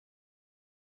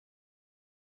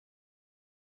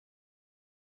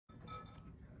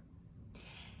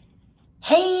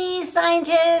Hey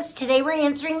scientists! Today we're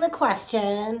answering the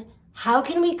question, how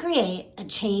can we create a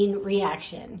chain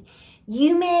reaction?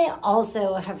 You may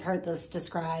also have heard this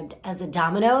described as a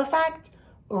domino effect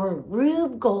or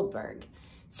Rube Goldberg.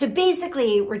 So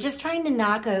basically, we're just trying to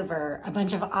knock over a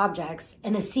bunch of objects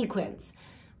in a sequence,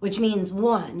 which means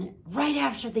one right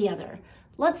after the other.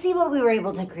 Let's see what we were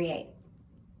able to create.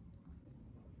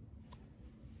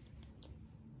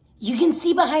 You can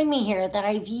see behind me here that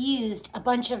I've used a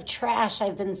bunch of trash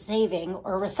I've been saving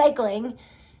or recycling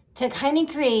to kind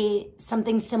of create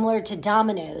something similar to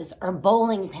dominoes or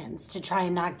bowling pins to try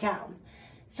and knock down.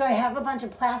 So I have a bunch of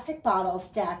plastic bottles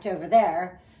stacked over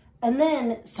there, and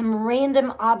then some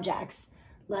random objects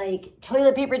like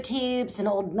toilet paper tubes, an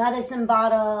old medicine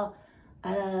bottle,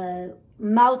 a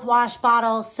mouthwash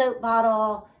bottle, soap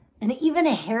bottle, and even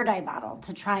a hair dye bottle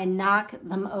to try and knock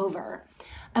them over.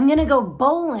 I'm gonna go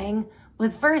bowling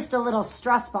with first a little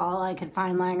stress ball I could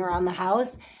find lying around the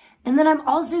house, and then I'm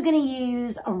also gonna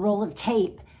use a roll of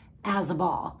tape as a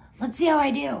ball. Let's see how I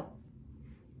do.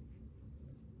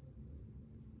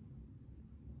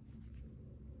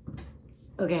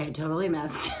 Okay, I totally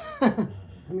missed. Let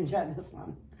me try this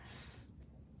one.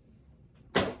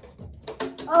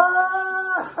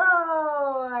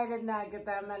 Oh, I did not get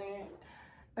that many.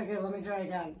 Okay, let me try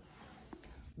again.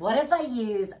 What if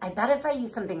I bet if I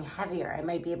use something heavier, I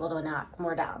might be able to knock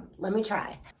more down. Let me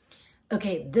try.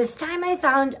 Okay, this time I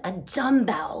found a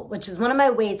dumbbell, which is one of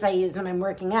my weights I use when I'm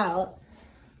working out.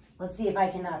 Let's see if I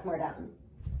can knock more down.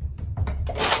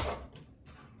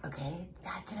 Okay,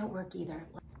 that didn't work either.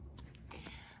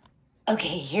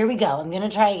 Okay, here we go. I'm gonna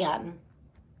try again.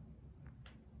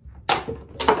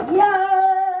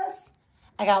 Yes!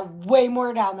 I got way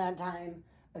more down that time.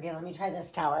 Okay, let me try this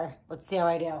tower. Let's see how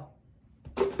I do.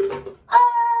 Oh!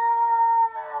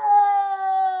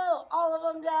 All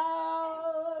of them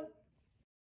down!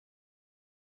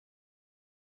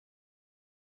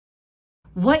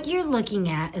 What you're looking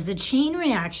at is a chain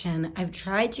reaction I've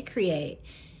tried to create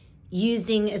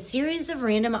using a series of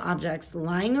random objects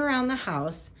lying around the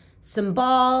house, some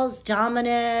balls,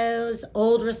 dominoes,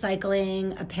 old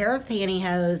recycling, a pair of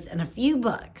pantyhose, and a few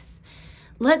books.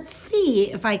 Let's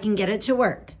see if I can get it to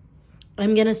work.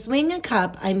 I'm gonna swing a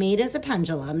cup I made as a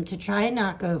pendulum to try and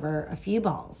knock over a few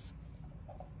balls.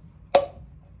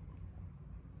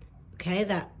 Okay,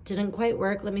 that didn't quite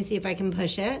work. Let me see if I can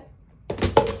push it.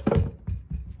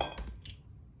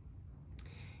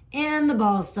 And the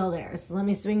ball's still there. So let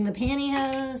me swing the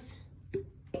pantyhose.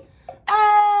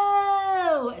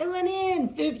 Oh, it went in,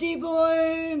 50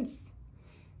 points.